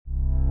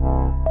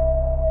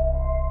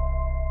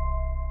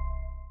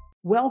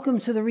Welcome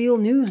to the Real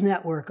News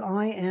Network.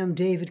 I am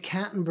David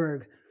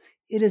Kattenberg.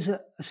 It is a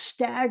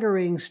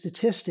staggering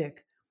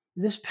statistic.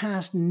 This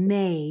past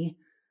May,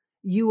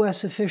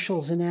 U.S.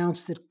 officials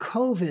announced that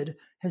COVID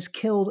has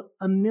killed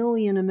 1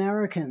 million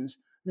Americans.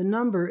 The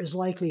number is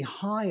likely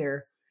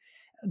higher.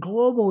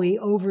 Globally,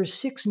 over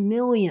 6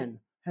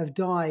 million have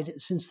died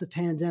since the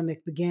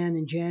pandemic began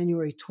in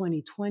January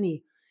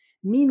 2020.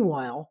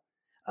 Meanwhile,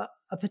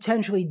 a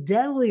potentially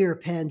deadlier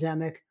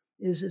pandemic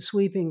is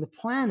sweeping the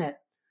planet.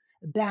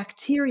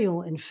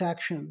 Bacterial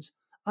infections,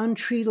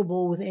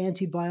 untreatable with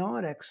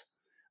antibiotics.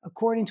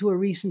 According to a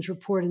recent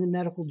report in the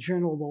medical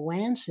journal The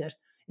Lancet,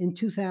 in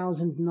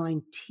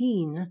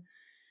 2019,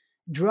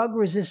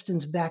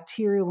 drug-resistant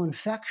bacterial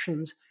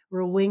infections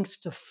were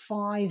linked to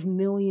 5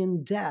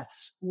 million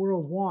deaths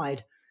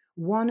worldwide.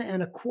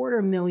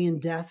 1.25 million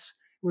deaths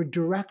were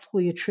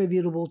directly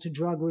attributable to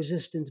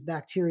drug-resistant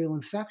bacterial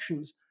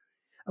infections.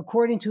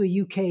 According to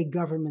a UK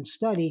government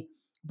study,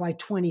 by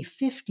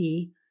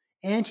 2050,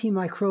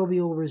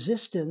 antimicrobial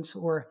resistance,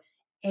 or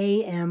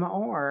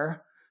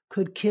AMR,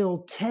 could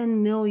kill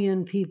 10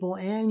 million people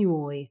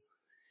annually.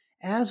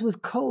 As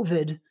with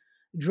COVID,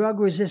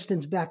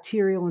 drug-resistant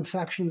bacterial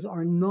infections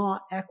are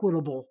not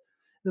equitable.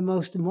 The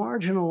most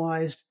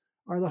marginalized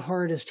are the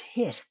hardest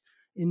hit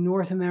in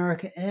North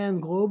America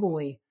and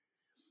globally.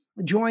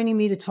 Joining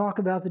me to talk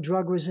about the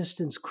drug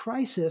resistance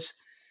crisis,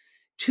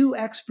 two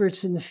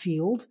experts in the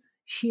field.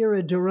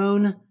 Shira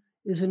Daron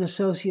is an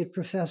associate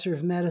professor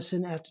of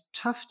medicine at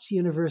Tufts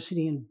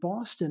University in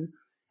Boston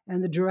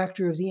and the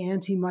director of the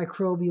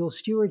Antimicrobial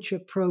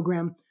Stewardship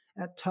Program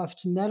at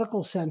Tufts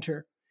Medical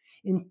Center.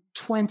 In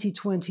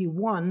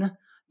 2021,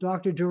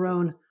 Dr.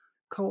 Daron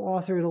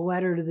co-authored a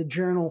letter to the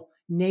journal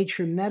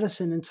Nature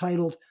Medicine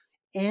entitled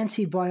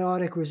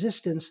Antibiotic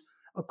Resistance,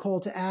 a Call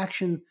to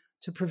Action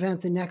to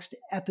Prevent the Next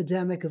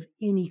Epidemic of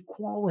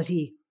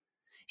Inequality.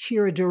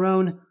 Shira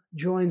Daron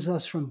joins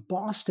us from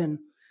Boston.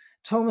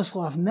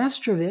 Tomislav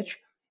Mestrovic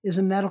is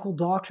a medical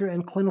doctor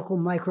and clinical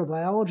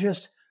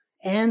microbiologist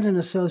and an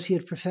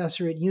associate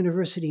professor at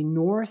University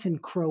North in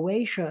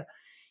Croatia.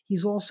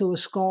 He's also a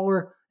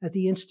scholar at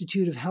the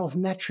Institute of Health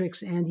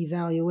Metrics and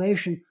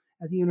Evaluation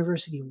at the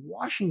University of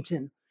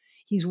Washington.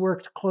 He's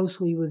worked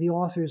closely with the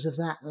authors of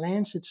that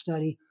Lancet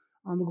study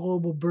on the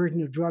global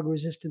burden of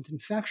drug-resistant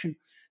infection.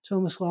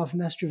 Tomislav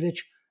Mestrovic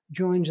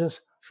joins us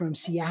from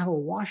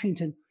Seattle,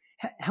 Washington.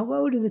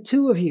 Hello to the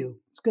two of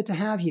you. It's good to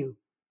have you.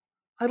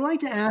 I'd like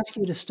to ask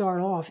you to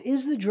start off,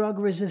 is the drug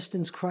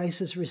resistance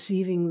crisis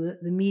receiving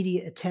the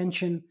media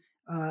attention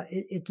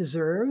it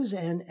deserves?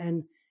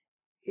 And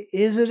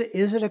is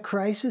it a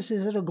crisis?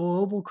 Is it a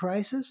global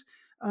crisis?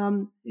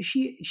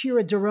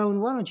 Shira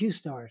Daron, why don't you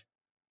start?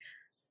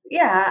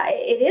 Yeah,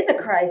 it is a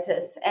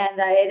crisis, and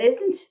it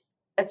isn't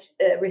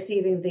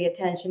receiving the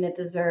attention it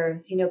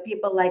deserves.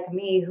 People like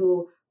me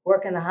who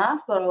work in the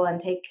hospital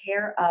and take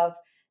care of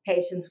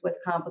patients with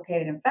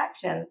complicated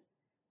infections,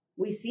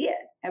 we see it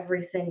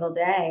every single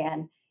day.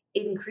 And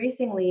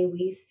increasingly,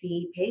 we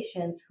see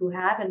patients who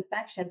have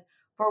infections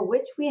for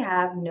which we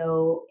have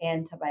no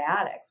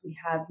antibiotics. We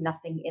have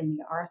nothing in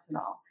the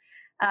arsenal.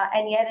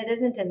 And yet it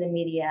isn't in the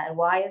media. And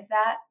why is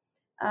that?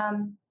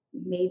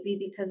 Maybe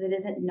because it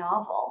isn't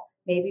novel.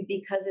 Maybe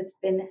because it's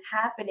been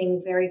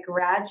happening very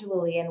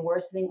gradually and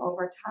worsening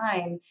over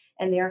time,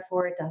 and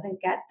therefore it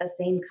doesn't get the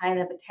same kind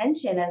of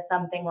attention as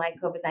something like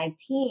COVID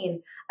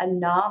 19, a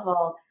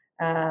novel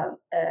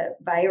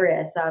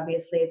virus,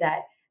 obviously,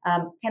 that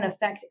can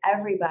affect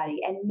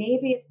everybody. And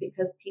maybe it's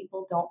because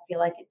people don't feel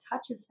like it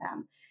touches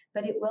them,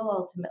 but it will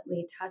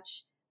ultimately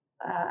touch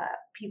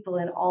people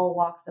in all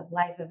walks of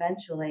life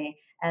eventually.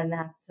 And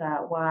that's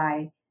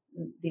why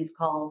these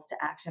calls to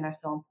action are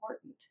so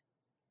important.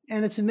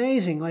 And it's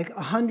amazing, like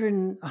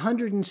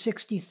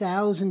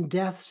 160,000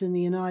 deaths in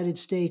the United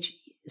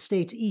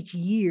States each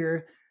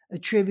year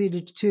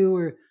attributed to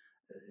or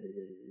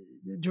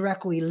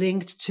directly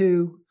linked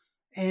to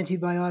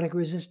antibiotic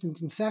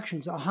resistant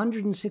infections.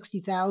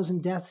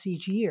 160,000 deaths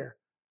each year.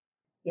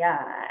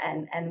 Yeah,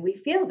 and we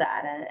feel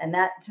that, and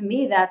that, to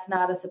me, that's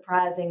not a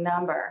surprising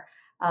number,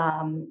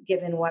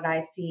 given what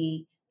I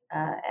see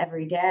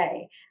every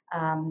day.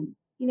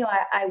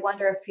 I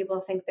wonder if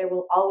people think there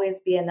will always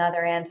be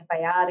another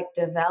antibiotic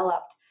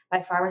developed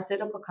by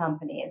pharmaceutical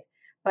companies,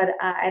 but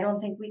I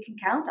don't think we can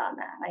count on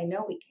that. I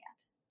know we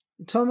can't.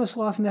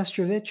 Tomislav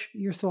Mestrovic,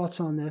 your thoughts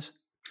on this?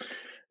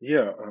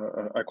 Yeah,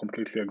 I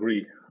completely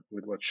agree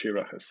with what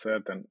Shira has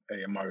said, and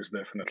AMR is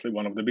definitely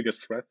one of the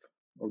biggest threats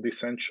of this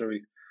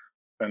century,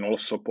 and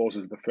also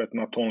poses the threat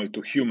not only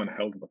to human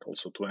health, but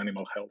also to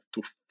animal health,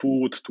 to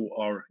food, to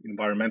our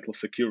environmental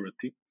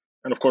security,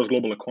 and of course,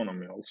 global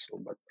economy also.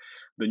 But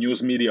the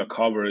news media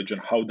coverage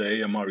and how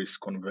the AMR is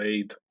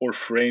conveyed or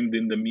framed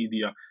in the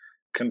media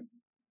can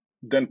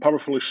then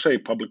powerfully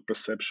shape public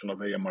perception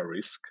of AMR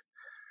risk.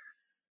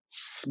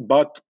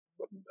 But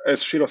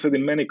as Shira said,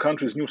 in many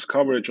countries, news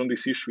coverage on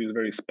this issue is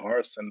very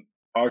sparse, and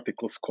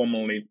articles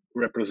commonly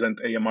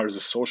represent AMR as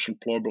a social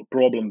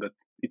problem that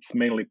it's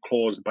mainly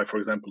caused by, for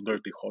example,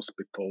 dirty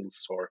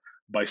hospitals or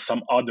by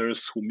some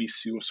others who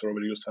misuse or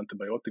overuse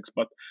antibiotics.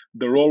 But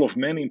the role of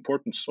many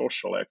important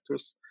social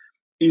actors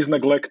is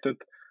neglected.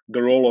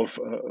 The role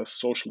of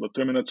social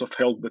determinants of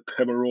health that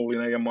have a role in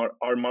AMR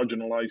are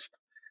marginalized.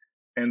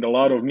 And a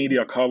lot of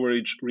media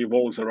coverage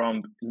revolves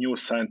around new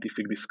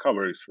scientific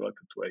discoveries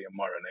related to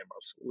AMR and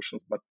AMR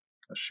solutions. But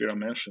as Shira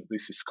mentioned,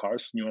 this is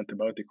scarce. New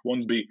antibiotic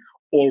won't be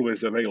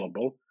always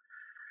available.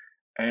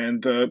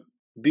 And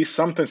these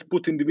sometimes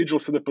put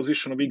individuals in the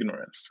position of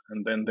ignorance,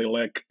 and then they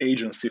lack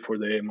agency for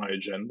the AMR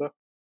agenda.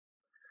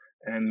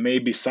 And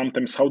maybe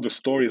sometimes how the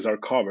stories are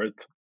covered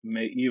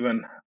may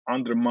even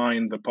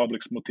undermine the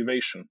public's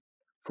motivation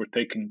for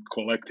taking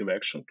collective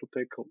action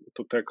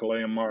to tackle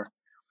AMR,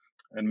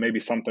 and maybe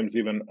sometimes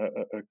even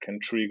can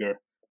trigger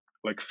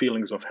like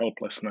feelings of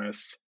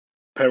helplessness,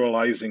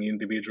 paralyzing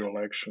individual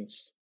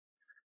actions.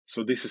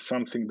 So this is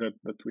something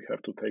that we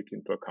have to take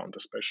into account,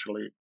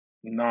 especially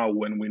now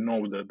when we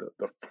know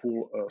the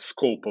full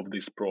scope of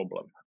this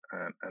problem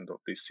and of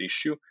this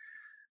issue.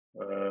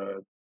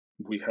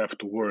 We have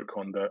to work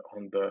on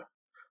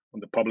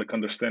the public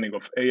understanding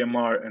of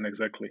AMR and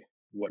exactly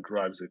what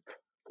drives it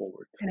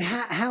forward. And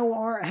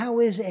how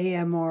is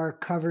AMR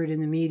covered in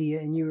the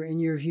media in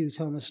your view,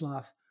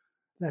 Tomislav?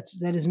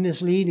 That is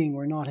misleading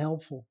or not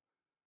helpful.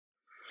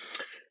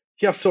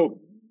 Yeah,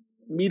 so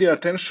media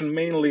attention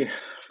mainly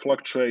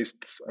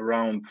fluctuates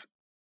around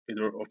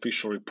either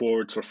official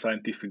reports or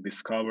scientific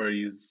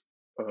discoveries,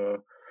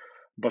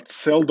 but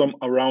seldom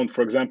around,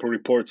 for example,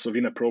 reports of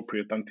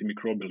inappropriate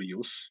antimicrobial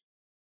use.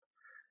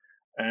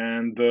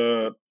 And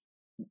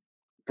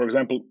for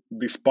example,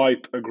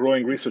 despite a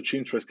growing research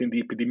interest in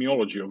the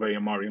epidemiology of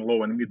AMR in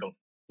low and middle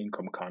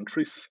income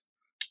countries,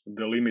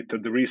 the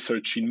limited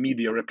research in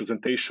media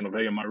representation of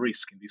AMR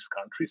risk in these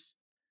countries,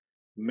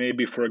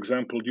 maybe, for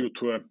example, due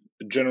to a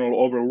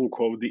general overlook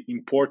of the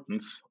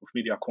importance of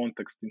media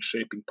context in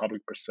shaping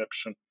public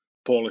perception,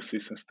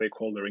 policies, and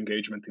stakeholder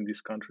engagement in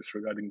these countries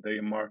regarding the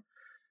AMR.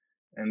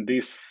 And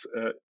this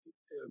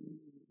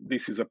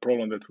is a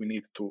problem that we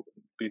need to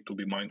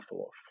be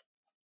mindful of.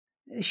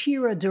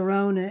 Shira,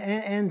 Daron,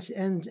 and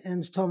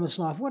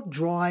Tomislav, what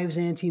drives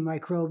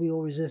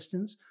antimicrobial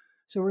resistance?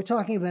 So we're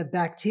talking about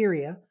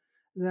bacteria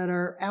that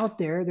are out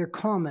there. They're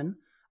common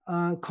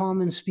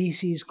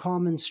species,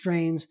 common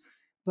strains,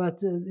 but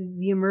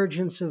the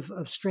emergence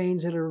of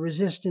strains that are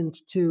resistant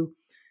to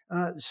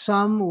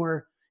some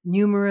or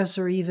numerous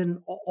or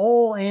even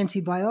all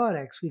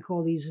antibiotics. We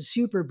call these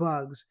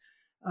superbugs.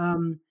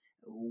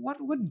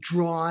 What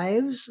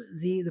drives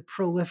the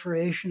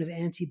proliferation of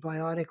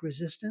antibiotic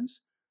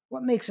resistance?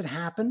 What makes it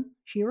happen,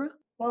 Shira?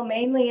 Well,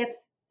 mainly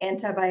it's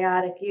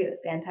antibiotic use,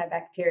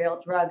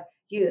 antibacterial drug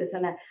use.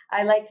 And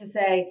I like to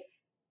say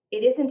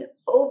it isn't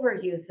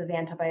overuse of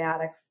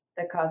antibiotics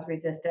that cause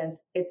resistance,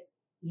 it's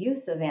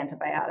use of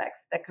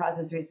antibiotics that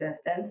causes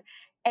resistance.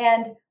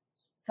 And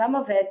some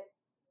of it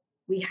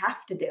we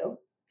have to do,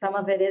 some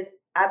of it is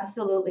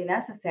absolutely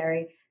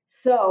necessary.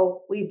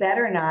 So we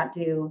better not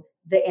do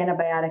the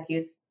antibiotic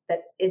use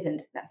that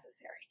isn't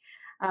necessary.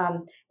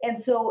 And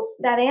so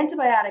that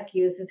antibiotic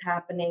use is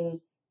happening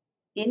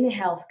in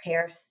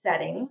healthcare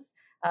settings,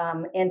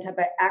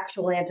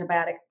 actual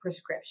antibiotic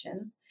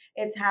prescriptions.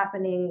 It's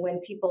happening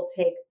when people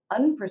take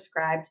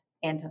unprescribed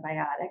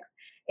antibiotics.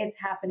 It's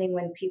happening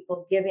when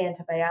people give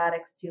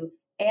antibiotics to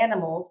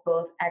animals,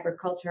 both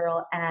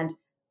agricultural and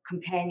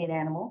companion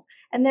animals.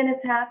 And then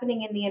it's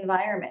happening in the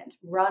environment,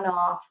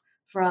 runoff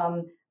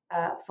from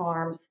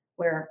farms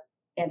where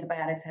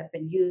antibiotics have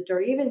been used, or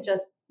even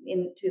just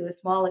to a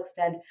small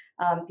extent,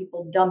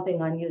 people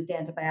dumping unused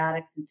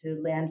antibiotics into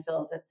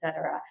landfills, et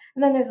cetera.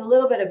 And then there's a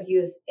little bit of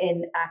use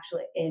in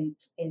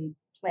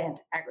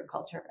plant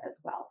agriculture as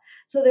well.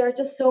 So there are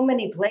just so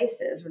many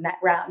places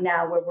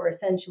now where we're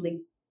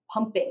essentially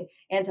pumping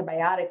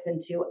antibiotics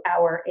into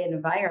our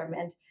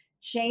environment,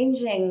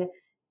 changing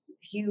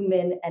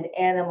human and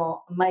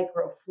animal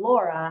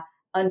microflora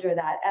under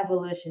that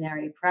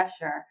evolutionary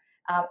pressure.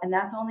 And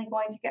that's only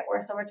going to get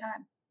worse over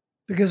time.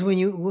 Because when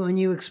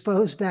you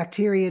expose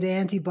bacteria to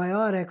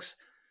antibiotics,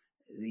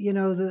 you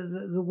know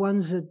the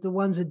ones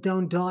that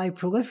don't die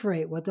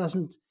proliferate. What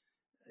doesn't,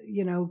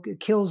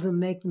 kills them,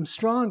 make them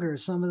stronger.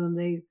 Some of them,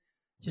 they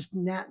just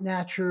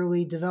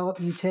naturally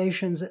develop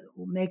mutations that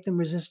make them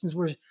resistant.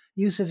 Where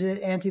use of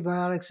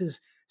antibiotics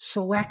is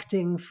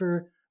selecting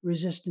for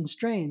resistant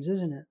strains,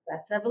 isn't it?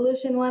 That's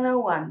evolution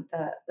 101.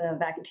 The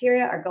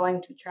bacteria are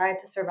going to try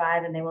to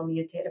survive, and they will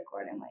mutate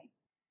accordingly.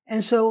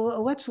 And so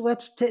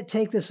let's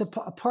take this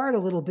apart a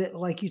little bit.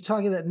 Like you're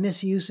talking about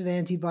misuse of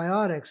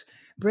antibiotics,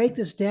 break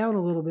this down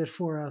a little bit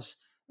for us.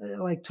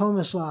 Like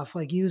Tomislav,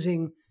 like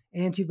using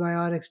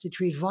antibiotics to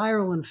treat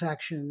viral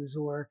infections,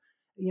 or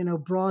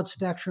broad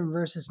spectrum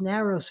versus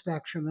narrow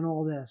spectrum, and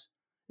all this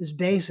is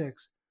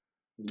basics.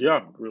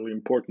 Yeah, really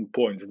important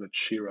points that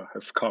Shira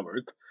has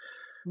covered.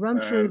 Run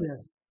through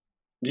this.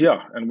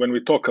 Yeah, and when we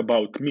talk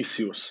about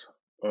misuse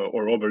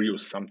or overuse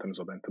sometimes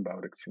of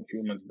antibiotics in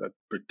humans, that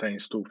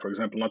pertains to, for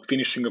example, not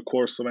finishing a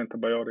course of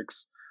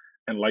antibiotics,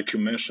 and like you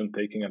mentioned,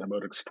 taking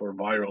antibiotics for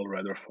viral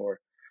rather for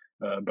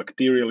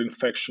bacterial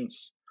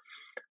infections,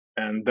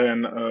 and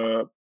then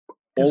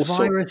because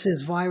also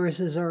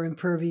viruses are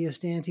impervious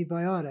to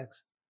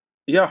antibiotics.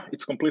 yeah,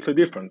 it's completely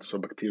different. So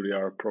bacteria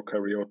are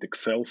prokaryotic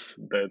cells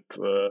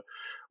that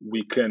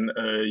we can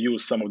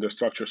use some of their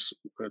structures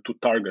to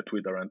target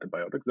with our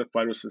antibiotics that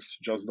viruses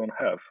just don't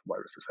have.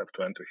 Viruses have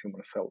to enter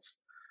human cells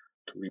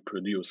to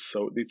reproduce.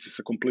 So this is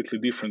a completely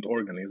different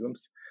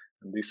organisms,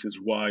 and this is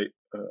why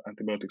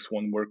antibiotics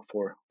won't work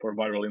for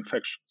viral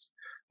infections.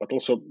 But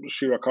also,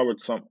 Shira covered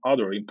some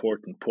other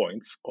important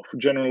points of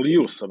general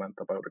use of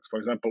antibiotics. For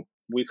example,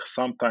 we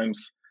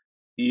sometimes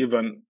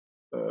even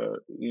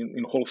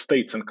in whole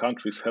states and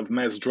countries have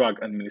mass drug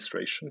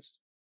administrations,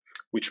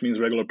 which means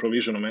regular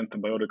provision of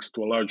antibiotics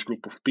to a large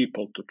group of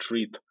people to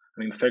treat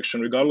an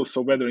infection, regardless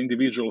of whether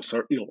individuals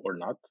are ill or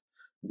not.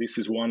 This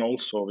is one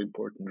also of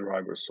important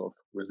drivers of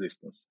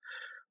resistance.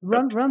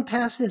 Run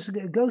past this.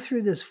 Go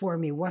through this for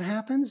me. What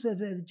happens?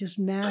 Just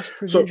mass So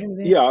provision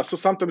of yeah, so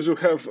sometimes you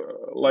have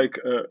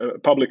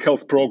public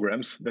health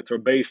programs that are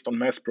based on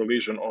mass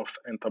provision of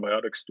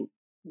antibiotics to,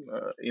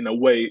 in a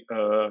way,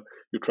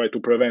 you try to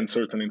prevent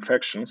certain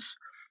infections.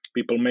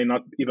 People may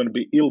not even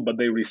be ill, but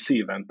they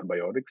receive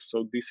antibiotics.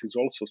 So this is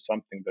also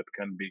something that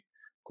can be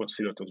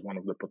considered as one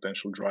of the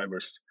potential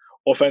drivers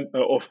of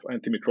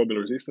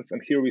antimicrobial resistance.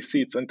 And here we see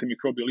it's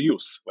antimicrobial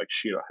use, like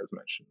Shira has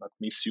mentioned, not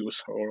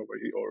misuse or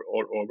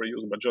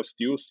overuse, but just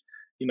use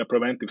in a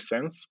preventive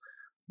sense.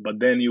 But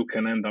then you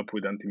can end up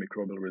with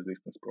antimicrobial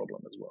resistance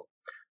problem as well.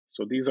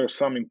 So these are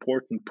some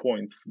important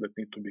points that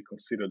need to be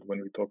considered when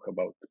we talk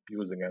about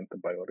using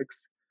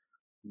antibiotics.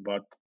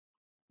 But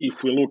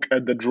if we look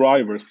at the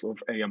drivers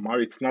of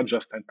AMR, it's not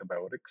just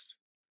antibiotics.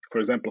 For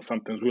example,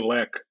 sometimes we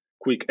lack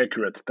quick,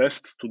 accurate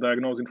tests to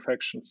diagnose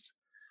infections,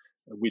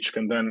 which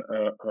can then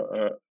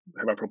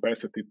have a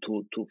propensity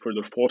to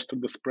further foster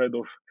the spread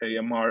of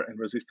AMR and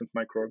resistant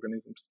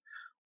microorganisms.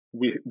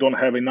 We don't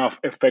have enough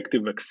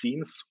effective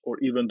vaccines, or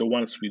even the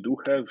ones we do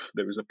have,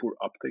 there is a poor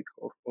uptake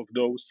of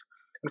those.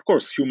 And of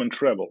course, human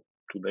travel.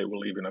 Today we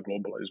live in a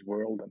globalized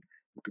world, and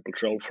people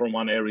travel from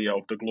one area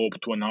of the globe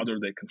to another.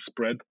 They can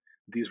spread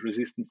these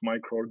resistant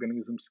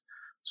microorganisms.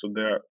 So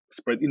they're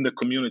spread in the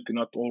community,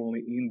 not only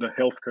in the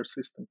healthcare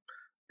system.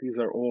 These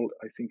are all,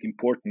 I think,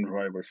 important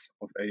drivers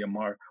of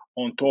AMR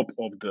on top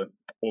of the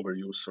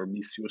overuse or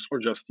misuse or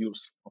just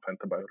use of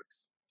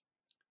antibiotics.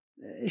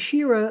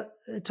 Shira,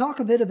 talk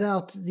a bit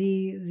about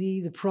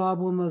the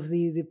problem of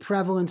the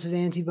prevalence of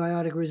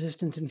antibiotic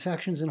resistant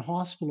infections in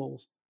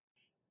hospitals.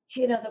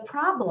 The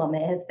problem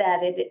is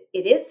that it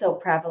is so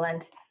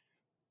prevalent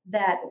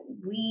that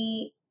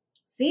we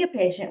see a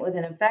patient with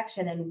an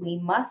infection and we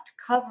must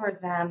cover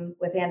them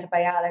with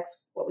antibiotics,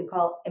 what we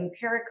call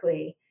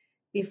empirically,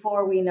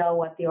 before we know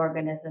what the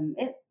organism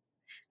is.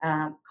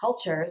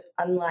 Cultures,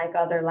 unlike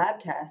other lab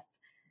tests,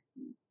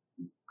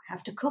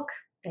 have to cook.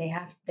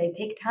 They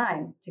take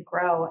time to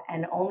grow,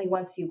 and only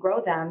once you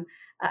grow them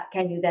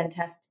can you then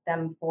test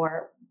them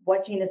for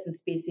what genus and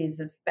species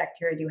of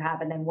bacteria do you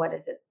have, and then what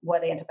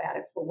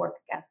antibiotics will work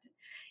against it.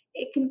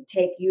 It can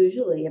take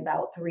usually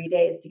about 3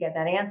 days to get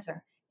that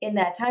answer. In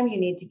that time, you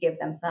need to give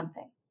them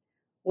something.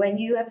 When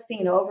you have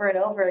seen over and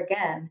over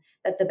again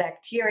that the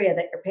bacteria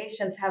that your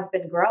patients have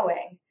been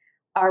growing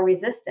are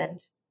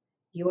resistant,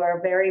 you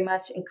are very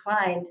much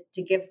inclined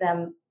to give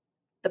them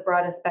the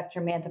broadest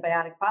spectrum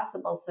antibiotic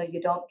possible so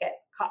you don't get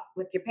caught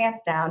with your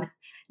pants down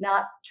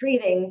not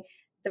treating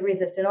the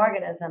resistant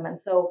organism. And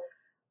so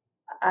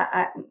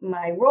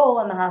my role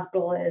in the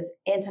hospital is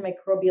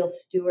antimicrobial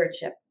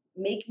stewardship,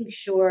 making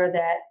sure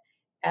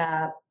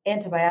that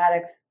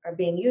antibiotics are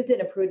being used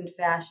in a prudent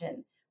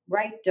fashion,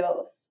 right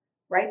dose,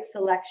 right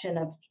selection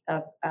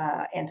of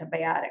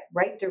antibiotic,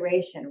 right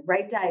duration,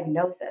 right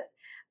diagnosis.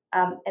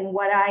 And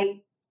what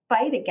I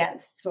fight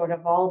against sort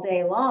of all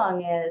day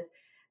long is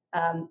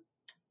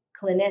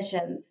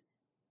clinicians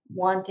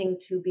wanting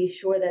to be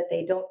sure that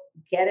they don't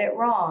get it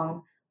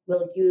wrong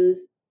will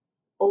use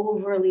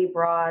overly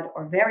broad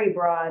or very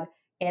broad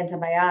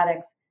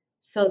antibiotics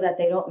so that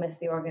they don't miss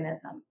the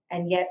organism.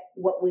 And yet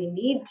what we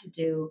need to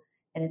do,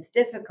 and it's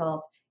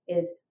difficult,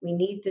 is we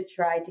need to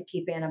try to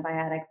keep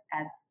antibiotics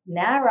as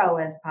narrow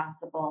as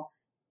possible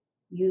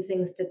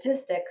using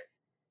statistics,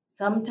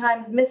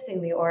 sometimes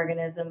missing the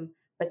organism,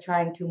 but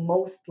trying to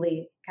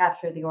mostly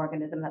capture the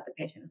organism that the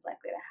patient is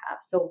likely to have.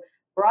 So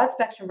broad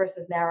spectrum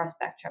versus narrow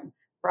spectrum.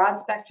 Broad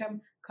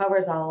spectrum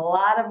covers a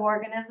lot of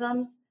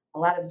organisms, a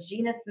lot of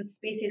genus and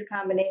species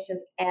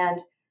combinations, and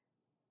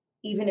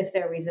even if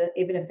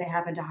they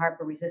happen to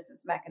harbor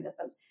resistance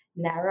mechanisms.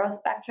 Narrow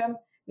spectrum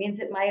means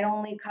it might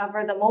only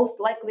cover the most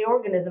likely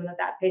organism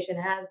that patient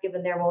has,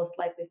 given their most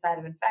likely site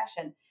of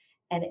infection.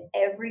 And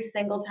every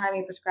single time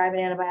you prescribe an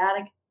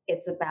antibiotic,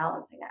 it's a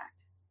balancing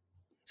act.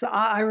 So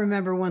I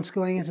remember once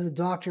going into the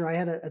doctor. I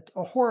had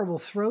a horrible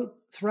throat,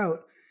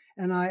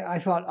 and I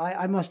thought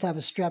I must have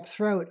a strep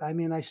throat. I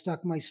mean, I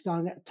stuck my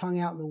tongue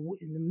out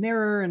in the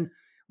mirror and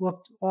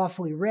looked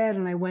awfully red.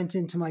 And I went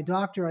into my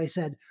doctor. I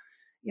said,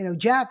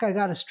 Jack, I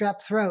got a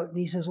strep throat. And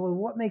he says, well,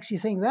 what makes you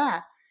think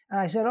that? And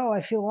I said, oh,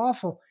 I feel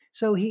awful.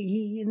 So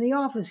he in the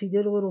office, he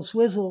did a little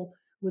swizzle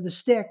with a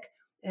stick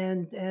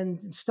and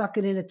stuck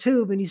it in a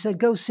tube. And he said,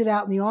 go sit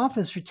out in the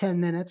office for 10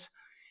 minutes.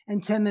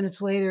 And 10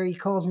 minutes later, he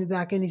calls me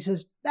back and he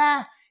says,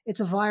 it's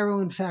a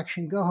viral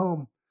infection. Go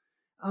home.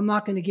 I'm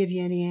not going to give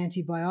you any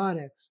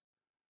antibiotics.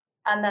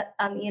 On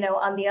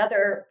the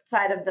other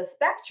side of the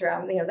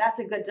spectrum, that's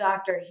a good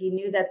doctor. He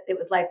knew that it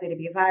was likely to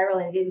be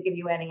viral and he didn't give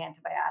you any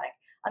antibiotic.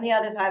 On the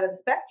other side of the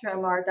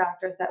spectrum are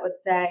doctors that would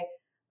say,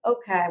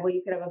 okay, well,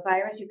 you could have a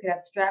virus, you could have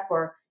strep,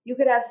 or you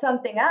could have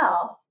something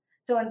else.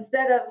 So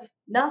instead of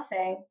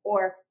nothing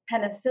or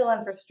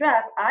penicillin for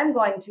strep, I'm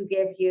going to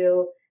give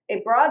you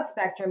a broad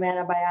spectrum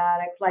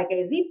antibiotics like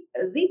a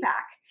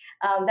Z-Pak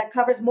that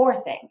covers more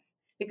things,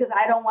 because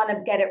I don't want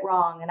to get it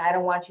wrong and I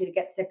don't want you to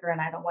get sicker and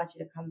I don't want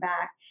you to come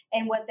back.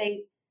 And what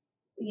they,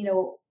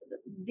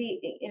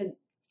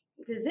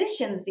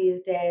 physicians these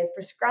days,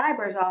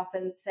 prescribers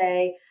often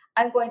say,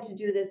 I'm going to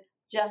do this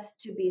just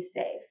to be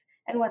safe.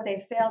 And what they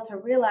fail to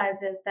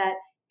realize is that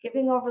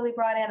giving overly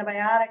broad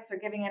antibiotics or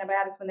giving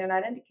antibiotics when they're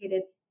not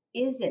indicated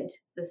isn't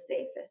the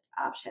safest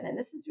option. And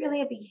this is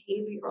really a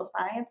behavioral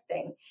science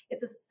thing.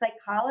 It's a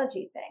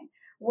psychology thing.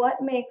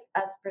 What makes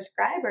us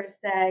prescribers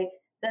say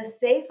the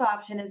safe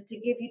option is to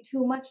give you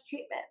too much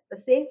treatment? The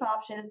safe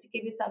option is to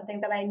give you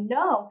something that I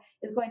know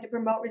is going to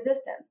promote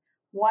resistance.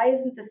 Why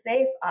isn't the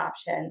safe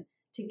option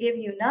to give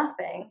you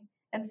nothing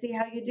and see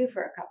how you do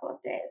for a couple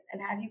of days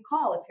and have you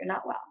call if you're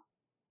not well?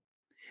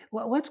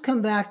 Well, let's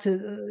come back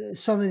to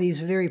some of these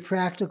very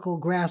practical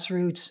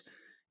grassroots,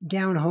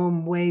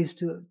 down-home ways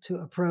to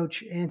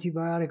approach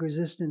antibiotic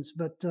resistance.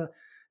 But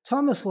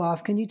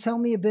Tomislav, can you tell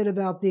me a bit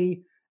about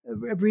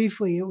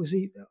briefly, it was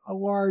a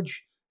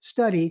large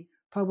study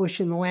published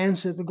in The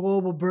Lancet, The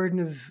Global Burden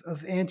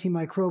of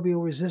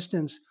Antimicrobial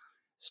Resistance,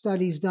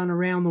 studies done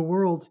around the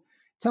world.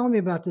 Tell me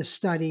about this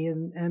study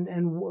and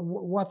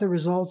what the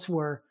results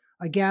were.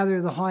 I gather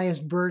the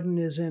highest burden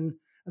is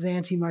of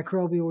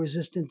antimicrobial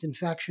resistant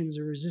infections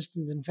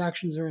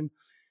are in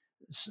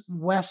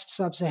West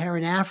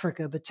Sub-Saharan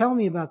Africa. But tell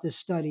me about this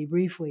study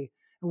briefly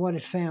and what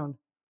it found.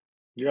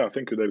 Yeah,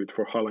 thank you, David,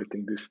 for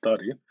highlighting this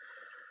study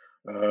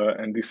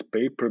and this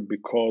paper,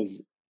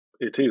 because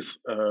it is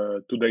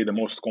today the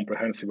most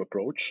comprehensive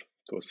approach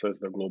to assess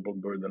the global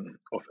burden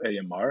of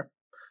AMR.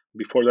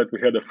 Before that, we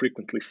had a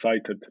frequently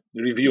cited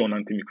review on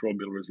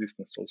antimicrobial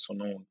resistance, also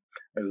known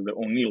as the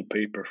O'Neill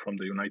paper from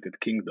the United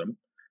Kingdom,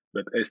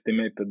 that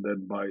estimated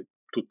that by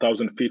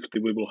 2050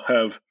 we will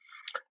have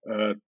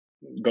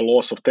the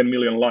loss of 10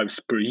 million lives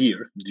per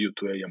year due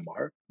to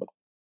AMR. But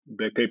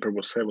the paper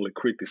was heavily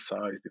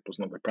criticized. It was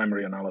not a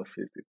primary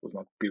analysis. It was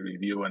not peer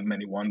review, and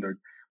many wondered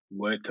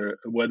whether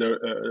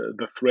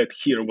the threat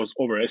here was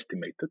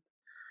overestimated.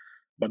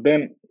 But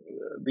then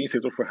the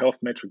Institute for Health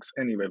Metrics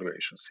and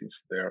Evaluation,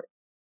 since they're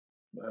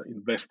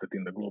invested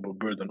in the global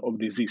burden of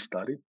disease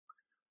study,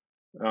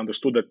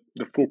 understood that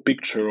the full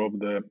picture of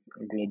the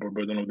global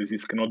burden of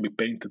disease cannot be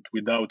painted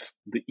without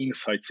the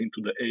insights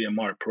into the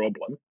AMR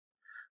problem.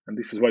 And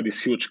this is why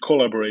this huge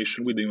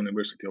collaboration with the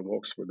University of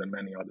Oxford and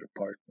many other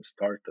partners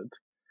started.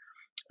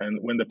 And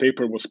when the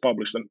paper was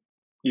published, and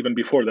even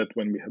before that,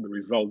 when we had the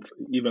results,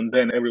 even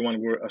then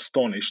everyone were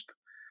astonished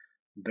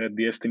that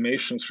the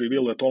estimations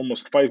reveal that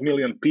almost 5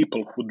 million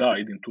people who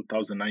died in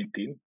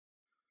 2019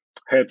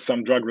 had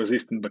some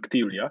drug-resistant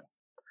bacteria,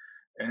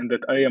 and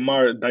that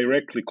AMR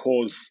directly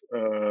caused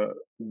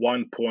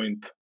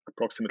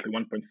approximately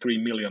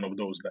 1.3 million of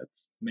those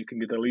deaths,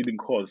 making it a leading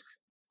cause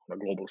on a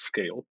global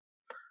scale.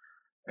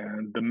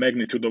 And the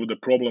magnitude of the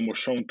problem was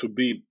shown to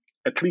be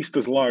at least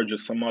as large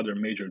as some other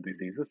major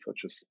diseases,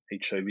 such as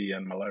HIV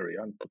and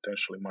malaria, and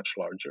potentially much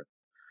larger.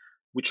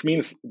 Which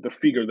means the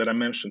figure that I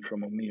mentioned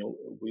from O'Neill,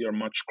 we are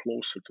much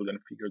closer to the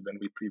figure than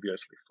we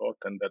previously thought,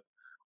 and that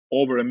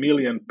over 1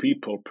 million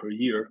people per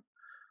year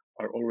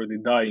are already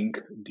dying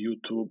due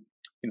to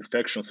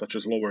infections such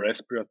as lower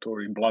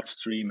respiratory,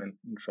 bloodstream, and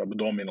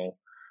intra-abdominal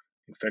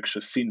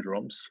infectious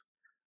syndromes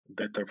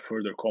that are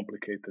further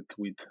complicated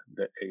with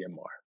the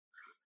AMR.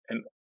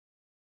 And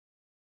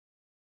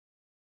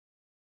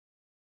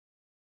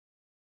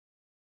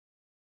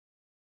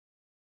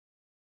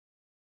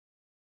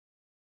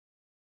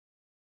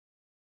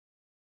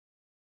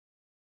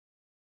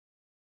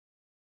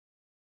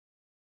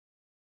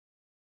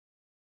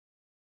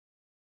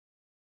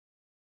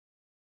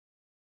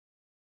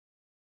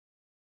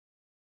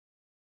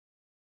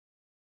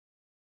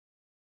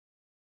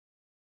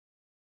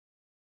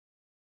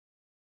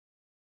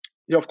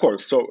yeah, of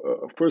course.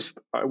 So first,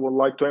 I would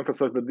like to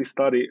emphasize that this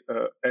study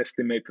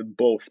estimated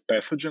both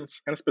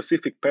pathogens and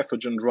specific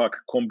pathogen-drug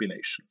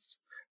combinations.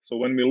 So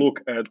when we look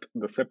at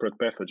the separate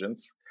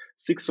pathogens,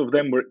 6 of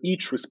them were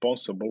each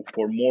responsible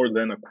for more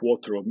than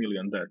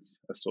 250,000 deaths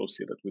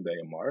associated with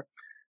AMR.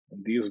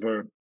 And these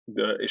were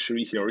the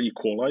Escherichia or E.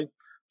 coli,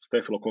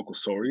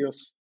 Staphylococcus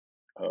aureus,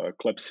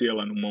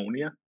 Klebsiella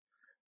pneumonia,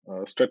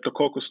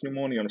 Streptococcus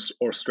pneumoniae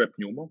or strep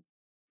pneumo,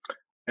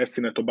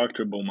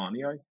 Acinetobacter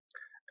baumannii,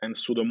 and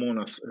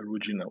Pseudomonas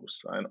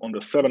aeruginosa. And on the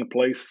 7th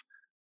place,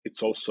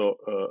 it's also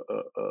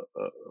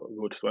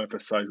good to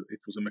emphasize it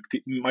was a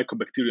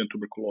Mycobacterium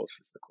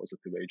tuberculosis, the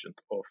causative agent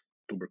of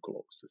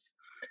tuberculosis.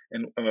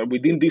 And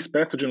within these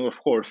pathogens, of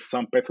course,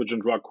 some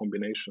pathogen drug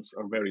combinations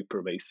are very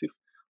pervasive,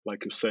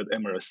 like you said,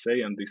 MRSA,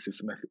 and this is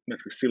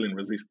methicillin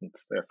resistant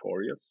Staph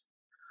aureus.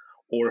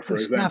 Or, So for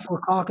example,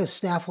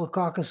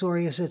 Staphylococcus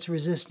aureus, it's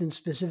resistant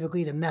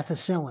specifically to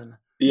methicillin.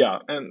 yeah,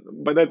 and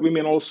by that we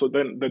mean also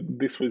then that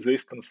this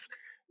resistance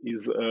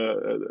is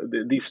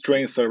these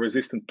strains are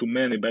resistant to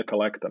many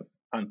beta-lactam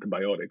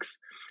antibiotics.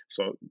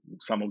 So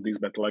some of these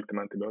beta-lactam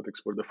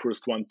antibiotics were the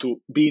first one to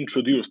be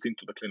introduced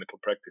into the clinical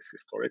practice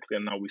historically,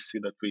 and now we see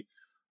that we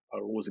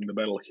are losing the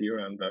battle here,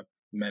 and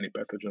many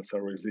pathogens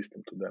are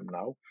resistant to them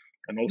now.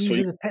 And also,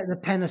 These are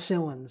the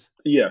penicillins.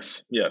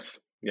 yes, yes,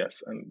 yes.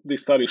 And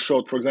this study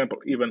showed, for example,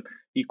 even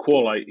E.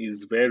 coli is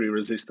very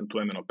resistant to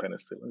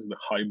aminopenicillins,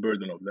 the high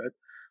burden of that,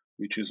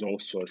 which is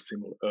also a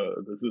similar,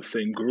 the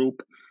same group.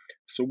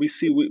 So we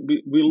see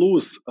we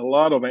lose a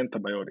lot of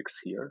antibiotics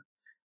here,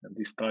 and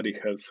this study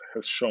has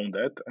shown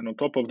that. And on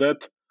top of that,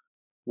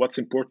 what's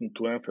important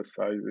to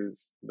emphasize is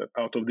that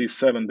out of these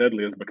 7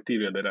 deadliest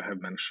bacteria that I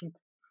have mentioned,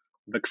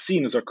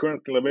 vaccines are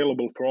currently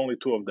available for only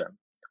 2 of them,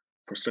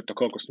 for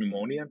Streptococcus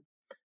pneumoniae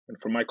and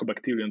for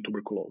Mycobacterium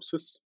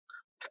tuberculosis.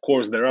 Of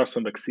course, there are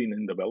some vaccines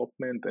in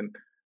development, and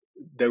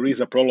there is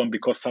a problem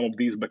because some of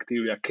these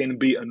bacteria can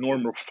be a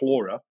normal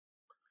flora,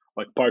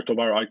 like part of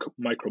our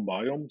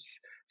microbiomes.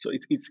 So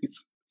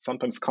it's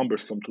sometimes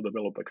cumbersome to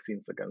develop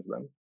vaccines against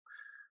them.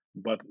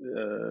 But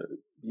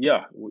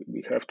yeah,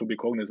 we have to be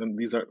cognizant.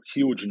 These are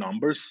huge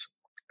numbers,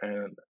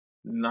 and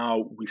now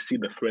we see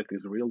the threat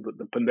is real.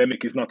 The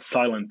pandemic is not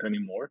silent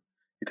anymore.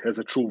 It has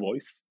a true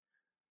voice.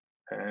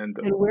 And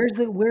And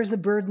where's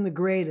the burden the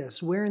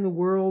greatest? Where in the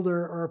world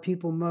are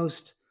people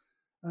most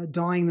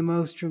dying the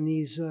most from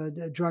these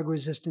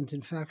drug-resistant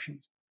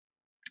infections?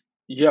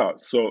 yeah,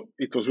 so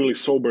it was really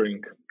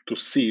sobering to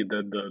see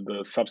that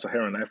the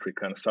sub-Saharan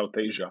Africa and South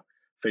Asia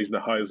face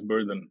the highest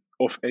burden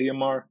of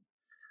AMR.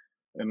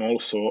 And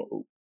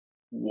also,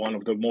 one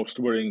of the most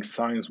worrying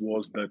signs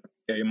was that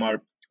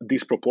AMR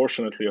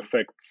disproportionately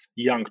affects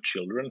young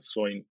children.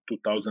 So in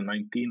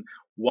 2019,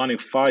 1 in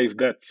 5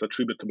 deaths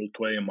attributable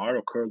to AMR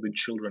occurred in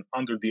children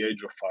under the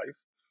age of 5,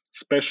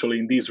 especially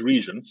in these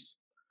regions.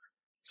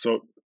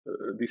 So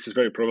this is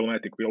very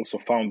problematic. We also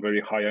found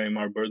very high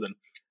AMR burden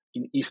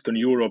in Eastern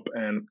Europe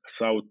and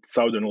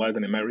Southern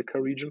Latin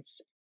America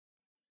regions.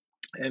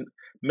 And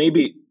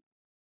maybe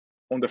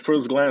on the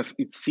first glance,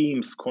 it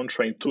seems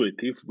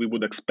contraintuitive. We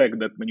would expect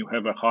that when you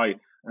have a high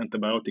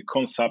antibiotic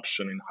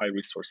consumption in high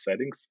resource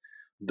settings,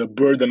 the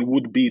burden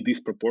would be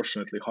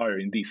disproportionately higher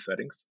in these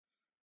settings.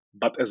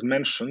 But as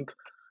mentioned,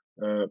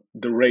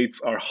 the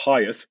rates are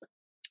highest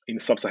in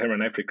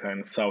sub-Saharan Africa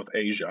and South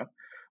Asia.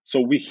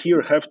 So we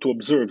here have to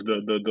observe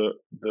the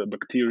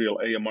bacterial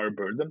AMR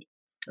burden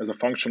as a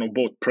function of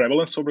both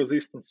prevalence of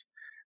resistance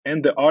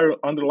and the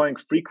underlying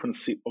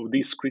frequency of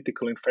these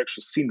critical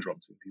infectious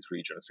syndromes in these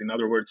regions. In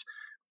other words,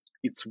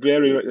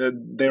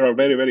 there are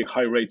very, very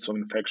high rates of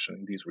infection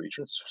in these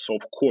regions. So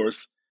of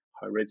course,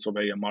 high rates of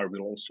AMR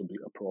will also be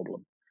a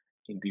problem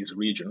in these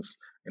regions.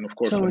 And of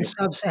course, So in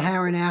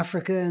sub-Saharan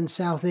Africa and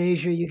South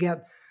Asia, you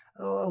get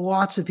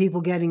lots of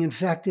people getting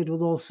infected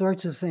with all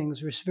sorts of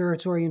things,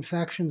 respiratory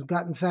infections,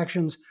 gut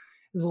infections.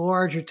 There's a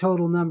larger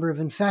total number of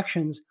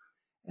infections.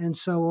 And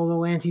so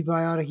although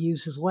antibiotic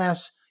use is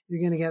less,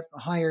 you're going to get a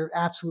higher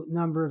absolute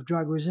number of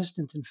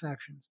drug-resistant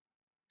infections.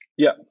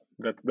 Yeah,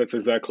 that's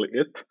exactly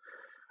it.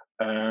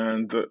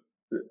 And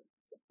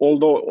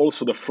although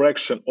also the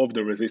fraction of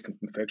the resistant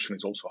infection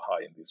is also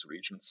high in these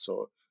regions,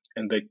 so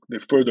and they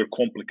further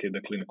complicate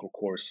the clinical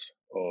course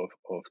of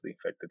the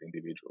infected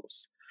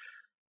individuals.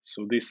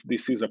 So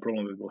this is a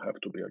problem that will have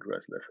to be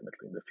addressed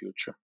definitely in the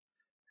future.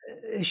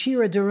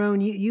 Shira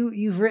Daron,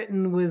 you've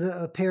written with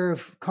a pair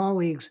of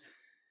colleagues,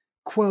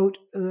 quote,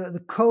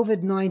 the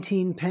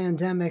COVID-19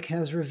 pandemic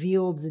has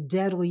revealed the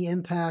deadly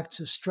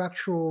impacts of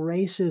structural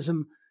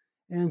racism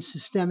and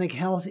systemic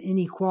health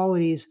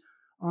inequalities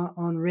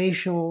on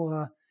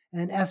racial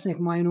and ethnic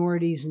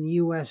minorities in the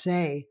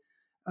USA.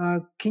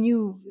 Can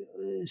you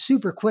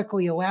super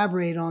quickly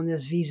elaborate on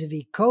this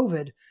vis-a-vis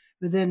COVID,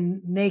 but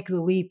then make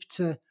the leap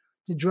to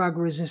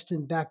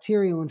drug-resistant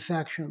bacterial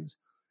infections?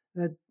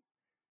 That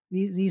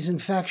these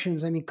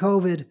infections, I mean,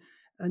 COVID,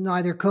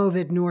 neither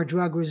COVID nor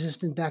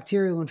drug-resistant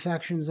bacterial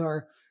infections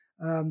are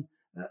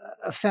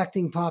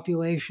affecting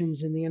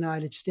populations in the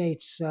United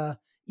States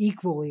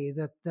equally.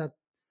 That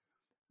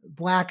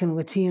Black and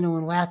Latino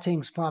and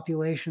Latinx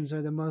populations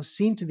are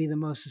seem to be the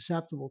most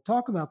susceptible.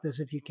 Talk about this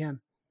if you can.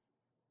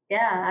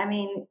 Yeah, I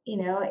mean,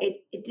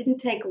 it didn't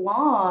take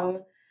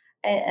long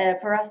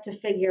for us to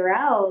figure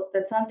out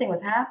that something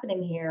was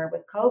happening here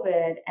with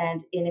COVID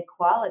and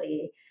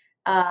inequality.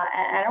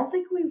 I don't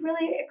think we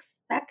really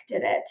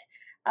expected it.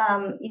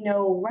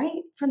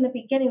 Right from the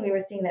beginning, we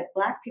were seeing that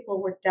Black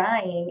people were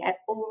dying at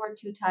over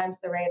 2 times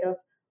the rate of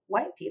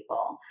white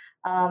people,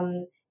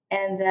 and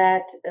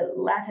that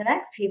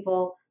Latinx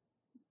people,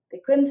 they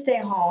couldn't stay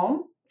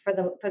home for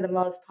the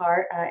most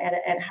part.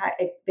 At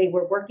high, they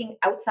were working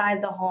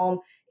outside the home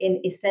in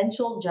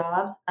essential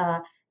jobs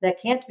that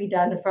can't be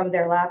done from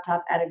their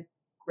laptop at a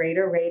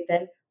greater rate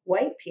than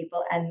white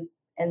people, and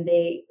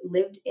they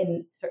lived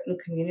in certain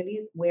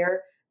communities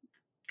where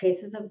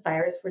cases of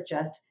virus were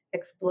just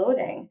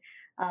exploding.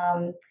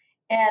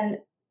 And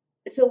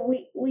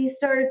so we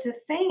started to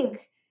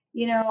think,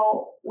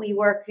 we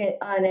work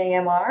on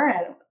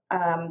AMR,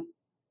 and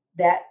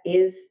that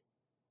is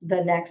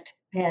the next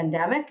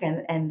pandemic,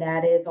 and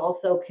that is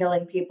also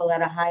killing people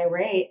at a high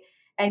rate.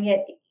 And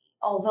yet,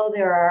 although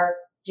there are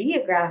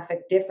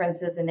geographic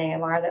differences in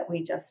AMR that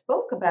we just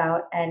spoke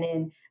about, and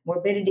in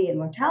morbidity and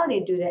mortality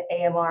due to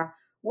AMR,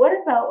 what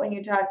about when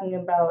you're talking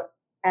about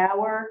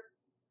our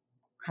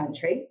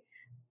country,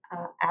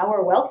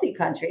 our wealthy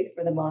country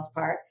for the most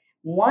part,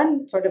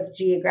 one sort of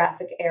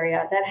geographic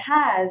area that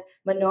has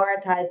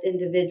minoritized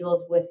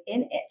individuals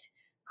within it?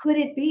 Could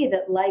it be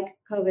that, like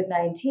COVID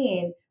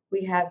 19,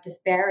 we have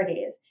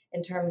disparities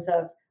in terms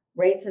of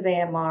rates of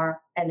AMR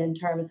and in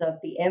terms of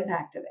the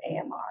impact of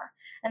AMR?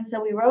 And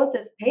so we wrote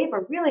this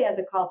paper really as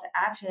a call to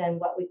action. And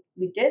what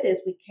we did is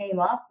we came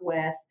up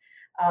with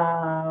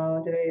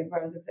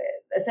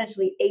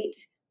essentially 8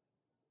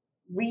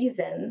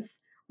 reasons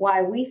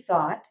why we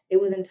thought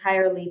it was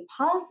entirely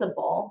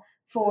possible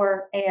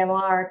for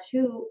AMR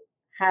to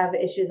have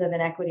issues of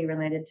inequity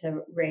related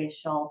to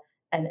racial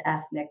and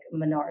ethnic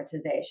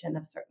minoritization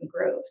of certain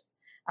groups.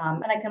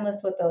 And I can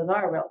list what those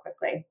are real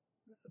quickly.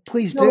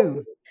 Please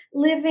do.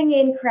 Living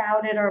in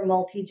crowded or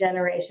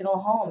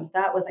multi-generational homes.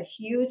 That was a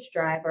huge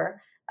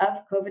driver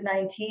of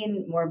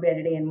COVID-19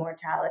 morbidity and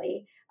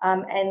mortality.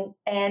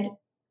 And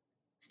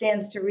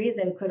stands to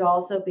reason could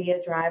also be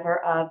a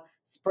driver of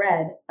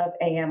spread of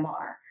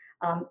AMR.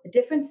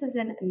 Differences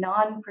in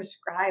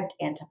non-prescribed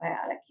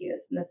antibiotic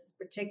use, and this is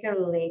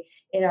particularly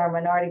in our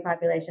minority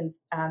populations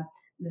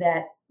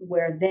that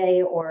where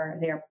they or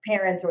their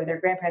parents or their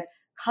grandparents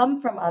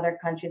come from other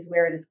countries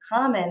where it is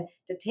common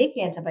to take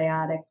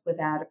antibiotics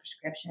without a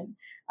prescription.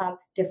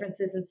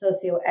 Differences in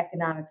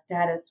socioeconomic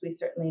status, we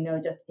certainly know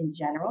just in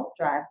general,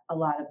 drive a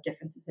lot of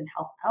differences in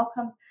health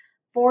outcomes.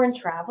 Foreign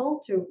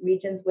travel to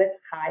regions with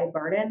high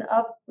burden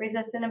of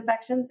resistant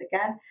infections,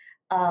 again,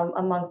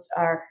 amongst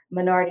our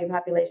minority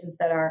populations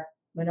that are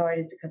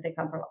minorities because they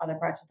come from other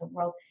parts of the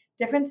world.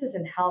 Differences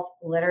in health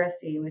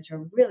literacy, which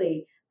are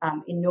really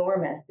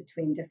enormous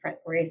between different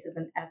races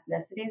and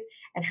ethnicities,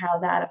 and how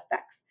that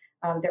affects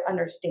their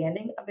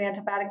understanding of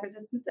antibiotic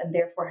resistance and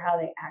therefore how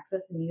they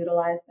access and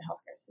utilize the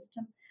healthcare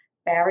system.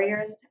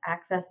 Barriers to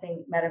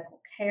accessing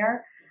medical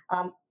care,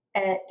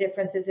 and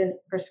differences in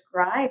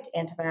prescribed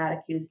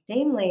antibiotic use,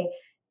 namely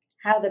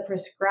how the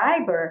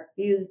prescriber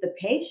views the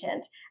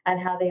patient and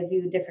how they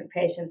view different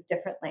patients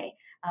differently,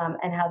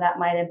 and how that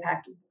might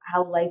impact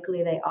how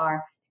likely they are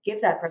to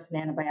give that person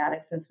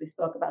antibiotics, since we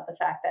spoke about the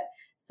fact that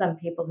some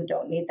people who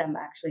don't need them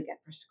actually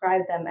get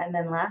prescribed them. And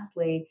then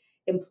lastly,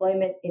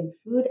 employment in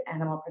food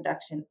animal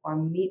production or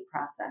meat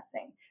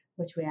processing,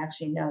 which we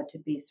actually know to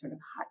be sort of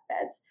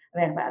hotbeds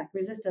of antibiotic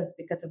resistance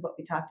because of what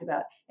we talked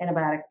about,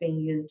 antibiotics being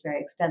used very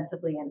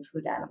extensively in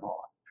food animal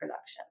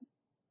production.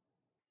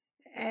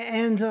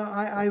 And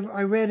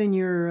I read in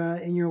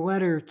your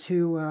letter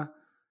to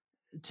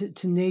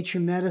Nature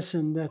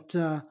Medicine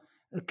that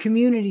a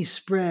community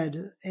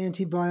spread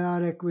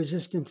antibiotic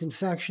resistant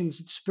infections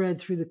that spread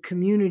through the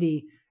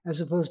community as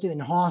opposed to in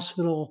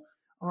hospital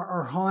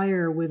are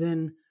higher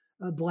within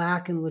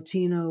Black and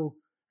Latino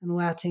and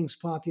Latinx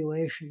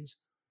populations.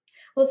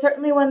 Well,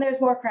 certainly when there's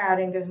more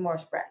crowding, there's more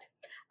spread.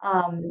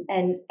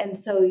 And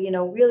so,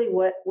 really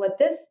what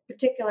this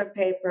particular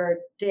paper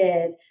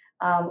did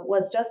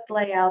was just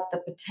lay out the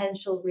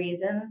potential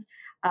reasons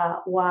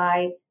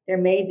why there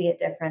may be a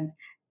difference.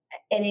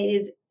 And it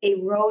is a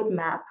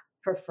roadmap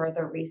for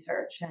further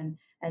research.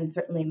 And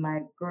certainly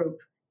my group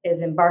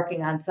is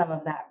embarking on some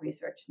of that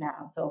research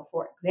now. So,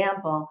 for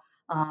example,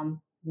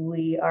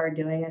 we are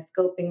doing a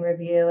scoping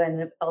review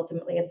and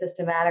ultimately a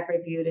systematic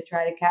review to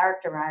try to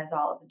characterize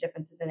all of the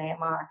differences in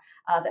AMR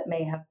that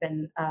may have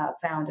been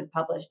found and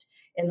published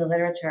in the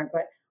literature.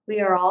 But we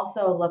are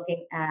also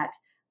looking at,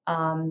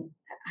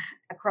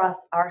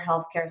 across our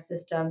healthcare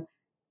system,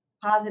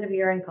 positive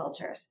urine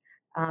cultures.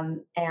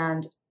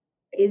 And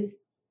is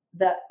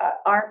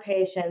our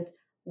patients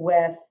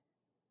with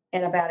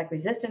antibiotic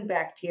resistant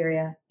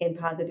bacteria in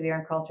positive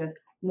urine cultures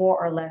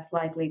more or less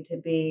likely to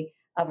be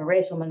of a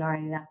racial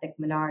minority and ethnic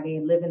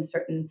minority, live in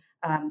certain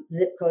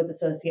zip codes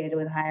associated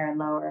with higher and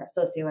lower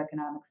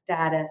socioeconomic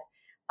status?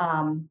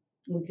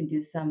 We can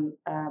do some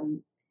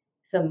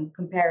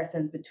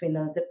comparisons between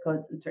those zip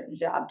codes and certain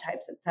job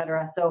types, et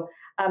cetera. So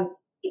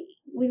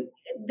we're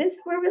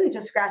really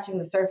just scratching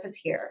the surface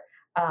here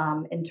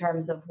in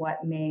terms of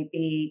what may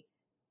be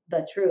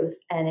the truth,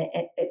 and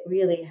it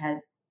really has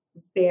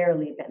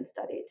barely been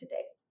studied to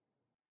date.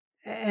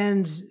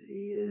 And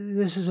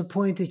this is a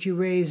point that you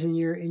raise in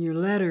your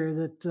letter,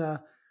 that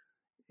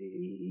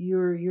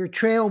you're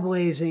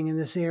trailblazing in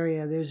this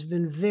area. There's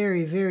been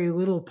very, very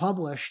little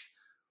published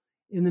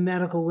in the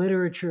medical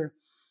literature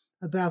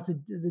about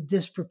the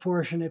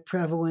disproportionate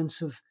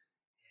prevalence of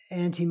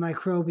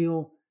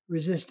antimicrobial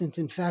resistant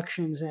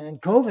infections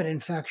and COVID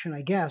infection,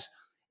 I guess,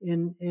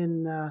 in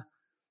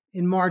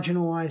in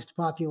marginalized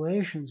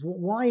populations.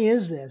 Why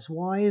is this?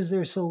 Why is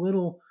there so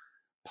little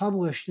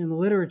published in the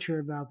literature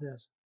about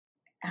this?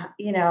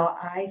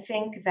 I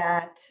think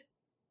that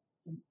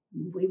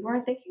we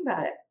weren't thinking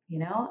about it.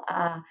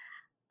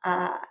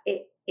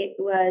 It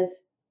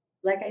was,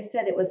 like I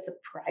said, it was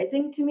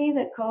surprising to me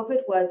that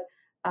COVID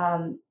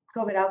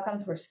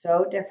outcomes were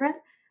so different.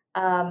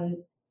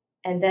 Um,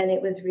 and then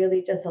it was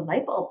really just a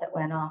light bulb that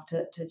went off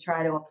to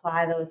try to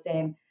apply those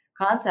same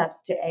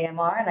concepts to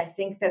AMR. And I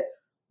think that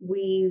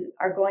we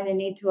are going to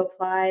need to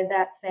apply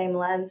that same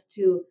lens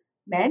to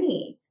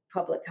many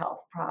public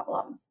health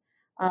problems.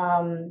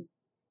 Um,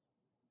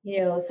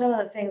 some of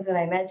the things that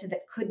I mentioned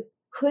that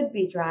could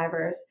be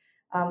drivers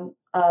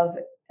of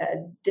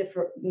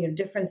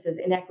differences,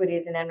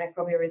 inequities in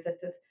antimicrobial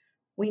resistance.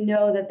 We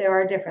know that there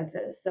are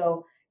differences.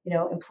 So,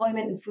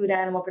 employment in food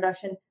animal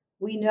production,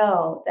 we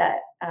know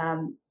that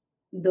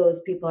those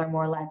people are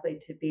more likely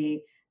to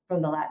be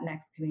from the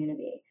Latinx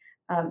community.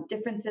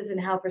 Differences in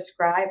how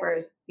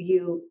prescribers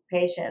view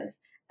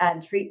patients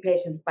and treat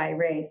patients by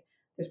race.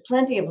 There's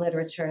plenty of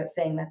literature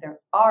saying that there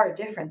are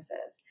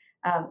differences,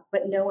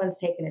 but no one's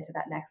taken it to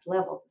that next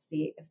level to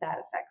see if that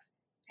affects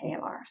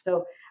AMR.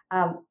 So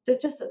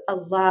there's just a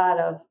lot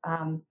of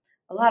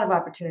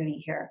opportunity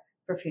here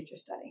for future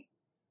study.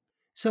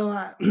 So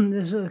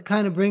this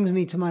kind of brings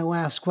me to my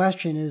last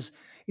question: is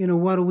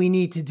what do we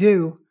need to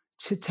do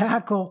to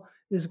tackle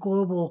this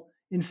global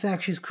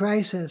infectious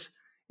crisis?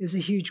 Is a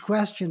huge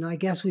question. I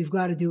guess we've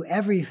got to do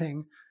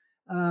everything.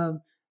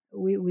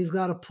 We've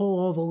got to pull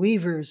all the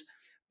levers,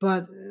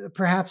 but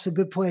perhaps a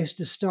good place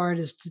to start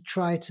is to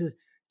try to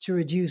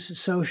reduce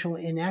social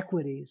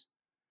inequities.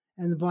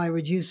 And by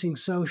reducing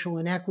social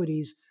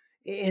inequities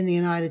in the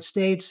United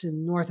States,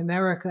 in North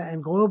America,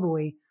 and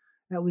globally,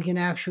 that we can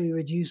actually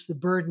reduce the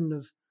burden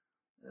of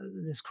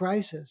this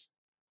crisis,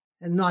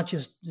 and not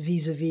just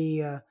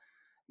vis-a-vis,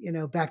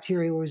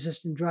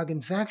 bacterial-resistant drug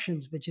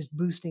infections, but just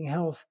boosting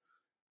health,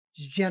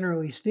 just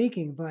generally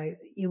speaking, by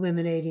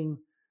eliminating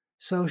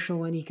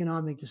social and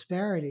economic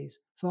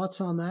disparities.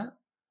 Thoughts on that?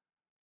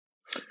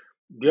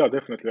 Yeah,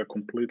 definitely. I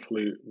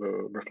completely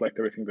reflect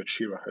everything that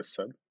Shira has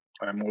said.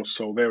 I'm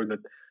also aware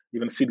that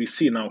even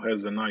CDC now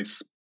has a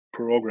nice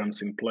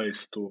programs in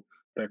place to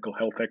tackle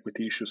health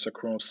equity issues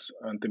across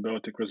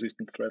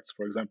antibiotic-resistant threats.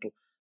 For example,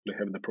 they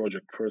have the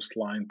Project First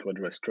Line to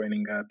address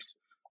training gaps.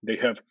 They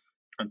have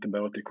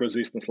antibiotic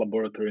resistance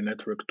laboratory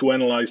network to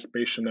analyze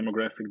patient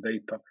demographic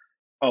data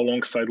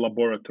alongside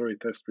laboratory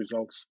test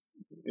results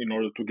in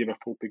order to give a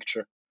full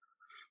picture.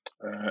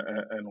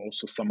 And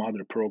also some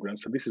other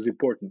programs. So this is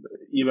important.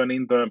 Even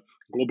in the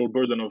global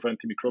burden of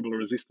antimicrobial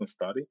resistance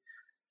study,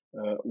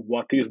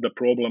 what is the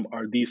problem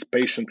are these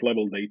patient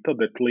level data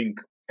that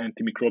link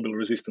antimicrobial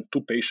resistance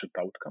to patient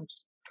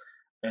outcomes.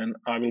 And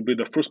I will be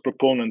the first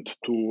proponent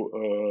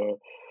to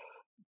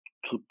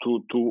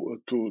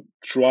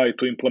try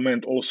to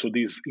implement also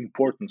these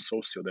important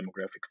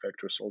socio-demographic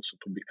factors also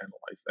to be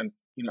analyzed. And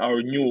in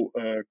our new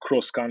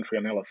cross-country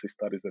analysis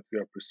studies that we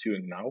are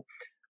pursuing now,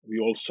 we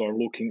also are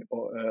looking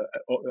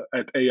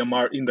at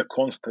AMR in the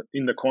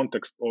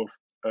context of,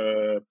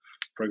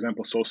 for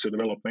example,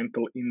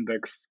 socio-developmental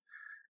index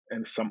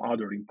and some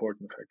other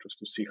important factors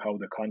to see how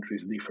the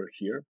countries differ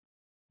here,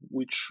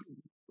 which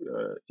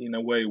in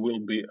a way will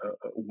be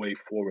a way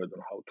forward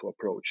on how to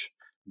approach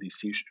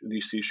this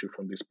issue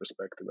from this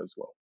perspective as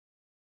well.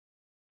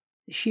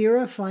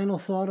 Shira, final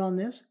thought on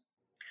this?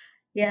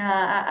 Yeah,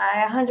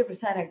 I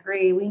 100%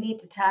 agree. We need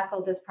to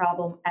tackle this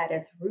problem at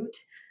its root.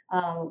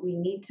 We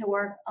need to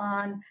work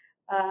on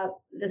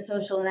the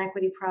social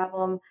inequity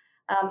problem.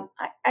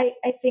 I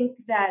think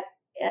that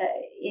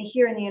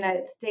here in the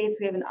United States,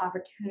 we have an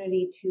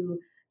opportunity to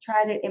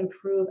try to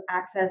improve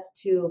access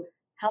to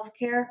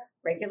healthcare,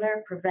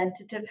 regular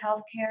preventative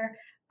healthcare.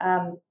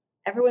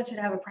 Everyone should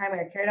have a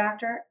primary care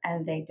doctor,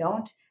 and they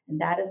don't,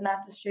 and that is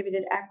not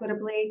distributed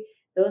equitably.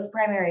 Those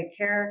primary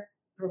care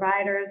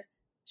providers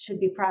should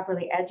be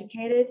properly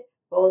educated,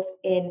 both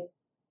in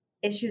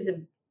issues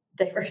of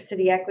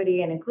diversity,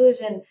 equity, and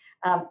inclusion,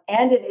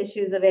 and in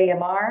issues of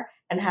AMR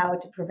and how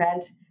to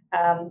prevent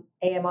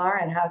AMR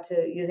and how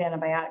to use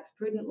antibiotics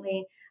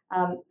prudently.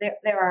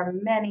 There are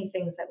many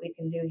things that we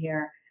can do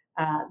here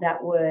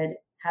that would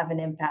have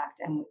an impact,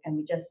 and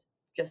we just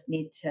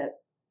need to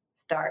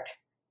start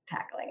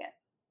tackling it.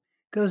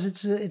 Because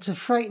it's a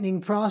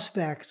frightening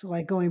prospect,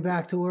 like going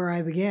back to where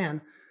I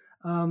began.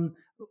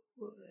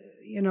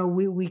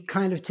 We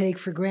kind of take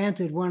for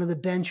granted one of the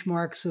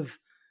benchmarks of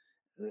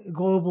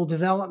global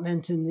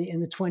development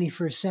in the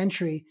 21st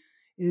century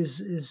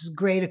is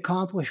great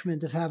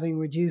accomplishment of having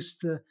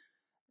reduced the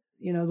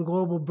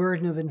global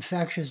burden of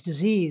infectious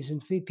disease,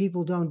 and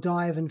people don't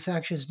die of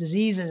infectious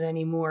diseases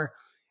anymore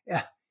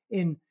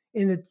in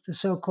the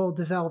so-called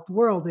developed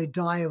world. They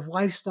die of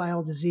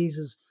lifestyle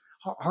diseases,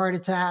 heart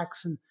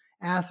attacks and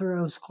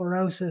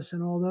atherosclerosis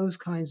and all those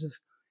kinds of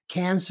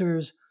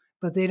cancers,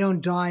 but they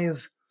don't die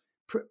of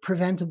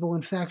preventable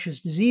infectious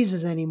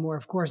diseases anymore.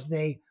 Of course,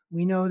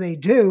 we know they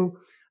do,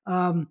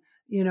 surpassing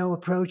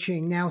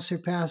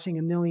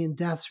 1 million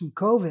deaths from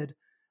COVID.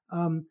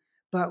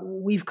 but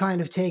we've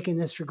kind of taken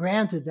this for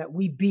granted that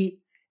we beat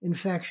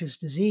infectious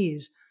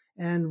disease.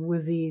 And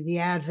with the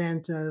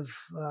advent of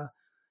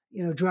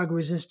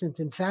drug-resistant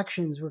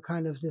infections, we're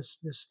kind of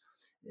this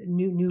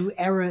new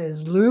era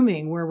is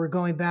looming, where we're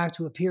going back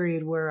to a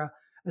period where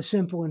a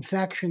simple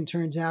infection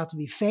turns out to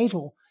be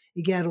fatal.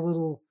 You get a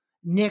little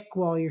nick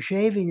while you're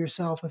shaving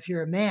yourself if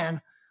you're a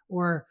man,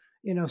 or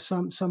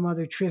some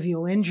other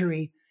trivial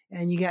injury,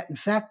 and you get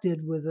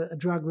infected with a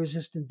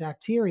drug-resistant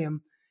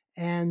bacterium,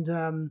 and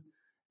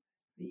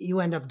you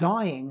end up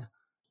dying.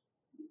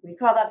 We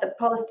call that the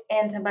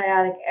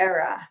post-antibiotic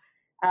era.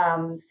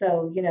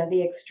 So,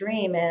 the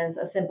extreme is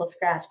a simple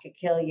scratch could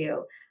kill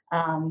you.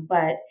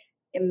 But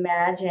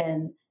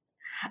imagine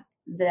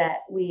that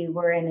we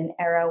were in an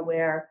era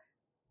where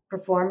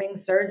performing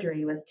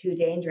surgery was too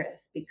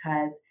dangerous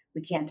because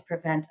we can't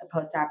prevent a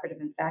postoperative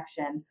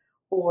infection,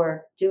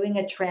 or doing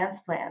a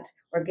transplant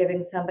or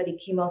giving somebody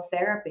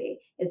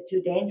chemotherapy is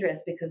too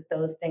dangerous because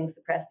those things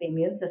suppress the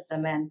immune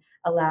system and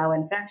allow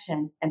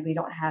infection, and we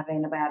don't have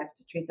antibiotics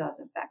to treat those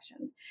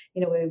infections.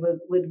 We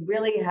would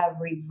really have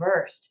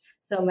reversed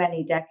so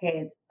many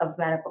decades of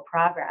medical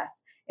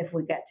progress if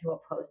we get to a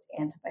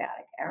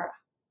post-antibiotic era.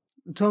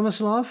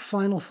 Tomislav,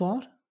 final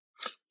thought?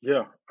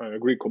 Yeah, I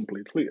agree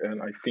completely. And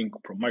I think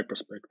from my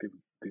perspective,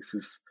 this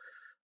is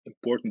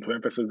important to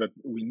emphasize that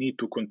we need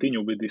to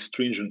continue with this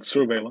stringent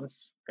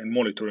surveillance and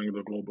monitoring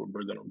the global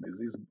burden of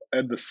disease,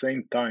 at the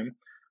same time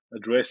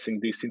addressing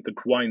this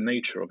intertwined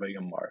nature of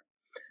AMR.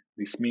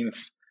 This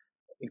means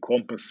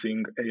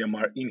encompassing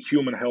AMR in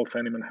human health,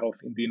 animal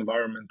health, in the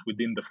environment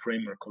within the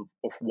framework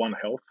of One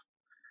Health.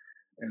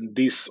 And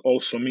this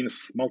also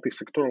means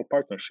multi-sectoral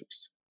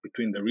partnerships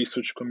between the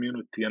research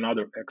community and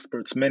other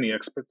experts, many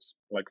experts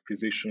like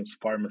physicians,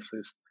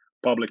 pharmacists,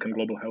 public and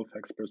global health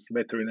experts,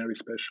 veterinary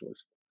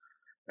specialists.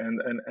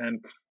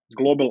 And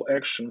global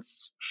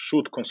actions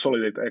should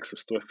consolidate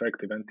access to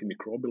effective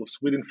antimicrobials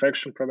with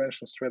infection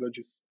prevention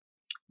strategies,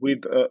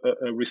 with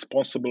a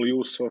responsible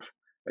use of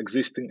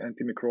existing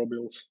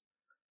antimicrobials,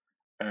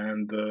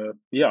 and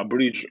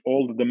bridge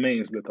all the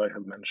domains that I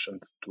have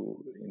mentioned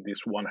in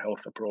this One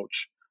Health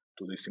approach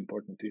to this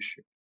important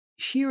issue.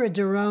 Shira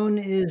Daron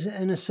is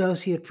an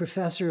associate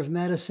professor of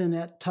medicine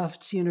at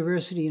Tufts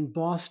University in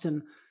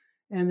Boston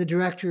and the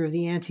director of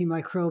the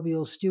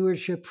Antimicrobial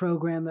Stewardship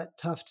Program at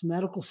Tufts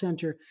Medical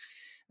Center.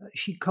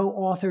 She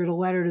co-authored a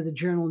letter to the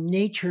journal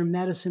Nature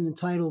Medicine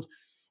entitled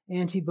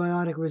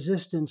Antibiotic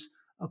Resistance,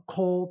 a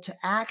Call to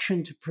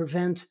Action to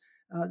Prevent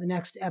the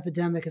Next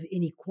Epidemic of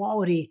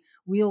Inequality.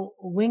 We'll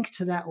link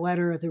to that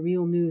letter at the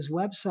Real News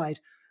website.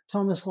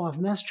 Tomislav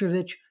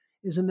Mestrovic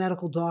is a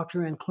medical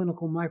doctor and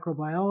clinical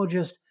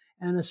microbiologist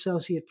and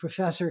associate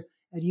professor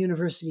at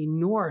University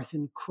North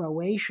in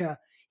Croatia.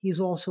 He's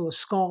also a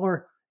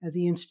scholar at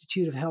the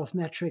Institute of Health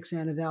Metrics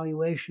and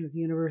Evaluation at the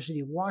University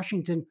of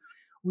Washington.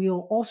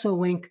 We'll also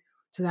link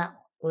to that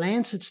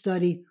Lancet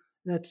study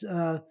that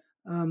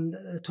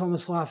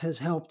Tomislav has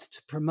helped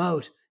to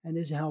promote and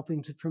is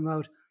helping to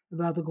promote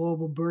about the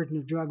global burden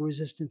of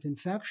drug-resistant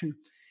infection.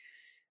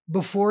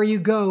 Before you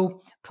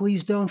go,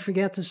 please don't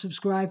forget to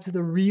subscribe to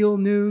the Real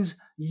News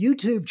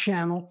YouTube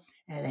channel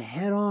and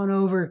head on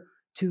over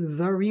to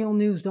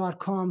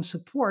therealnews.com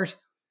support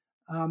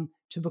to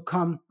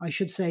become,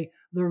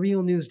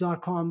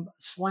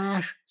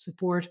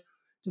 therealnews.com/support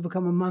to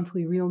become a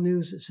monthly Real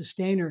News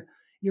sustainer.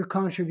 Your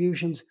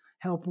contributions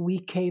help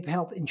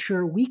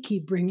ensure we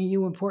keep bringing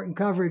you important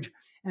coverage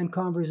and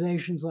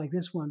conversations like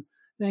this one.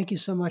 Thank you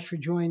so much for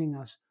joining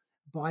us.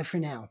 Bye for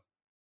now.